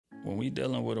when we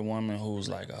dealing with a woman who's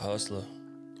like a hustler,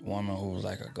 a woman who's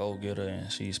like a go-getter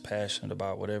and she's passionate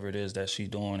about whatever it is that she's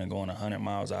doing and going 100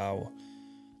 miles an hour,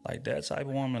 like that type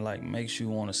of woman like makes you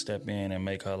want to step in and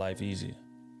make her life easier.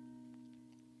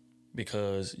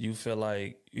 Because you feel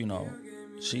like, you know,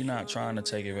 she not trying to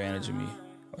take advantage of me,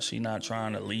 or she not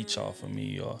trying to leech off of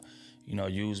me, or, you know,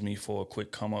 use me for a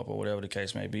quick come up or whatever the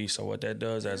case may be. So what that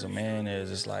does as a man is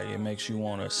it's like it makes you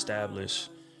want to establish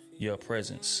your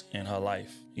presence in her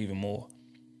life even more,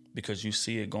 because you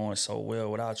see it going so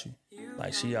well without you.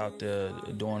 Like she out there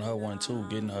doing her one too,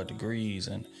 getting her degrees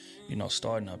and, you know,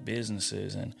 starting her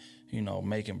businesses and, you know,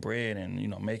 making bread and, you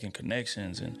know, making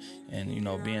connections and you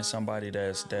know, being somebody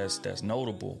that's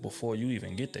notable before you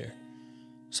even get there.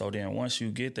 So then once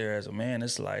you get there as a man,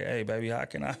 it's like, hey baby, how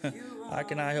can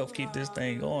I help keep this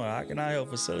thing going? How can I help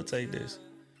facilitate this?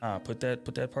 Put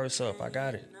that purse up. I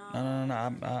got it. No.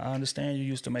 I understand you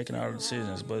used to making other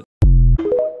decisions, but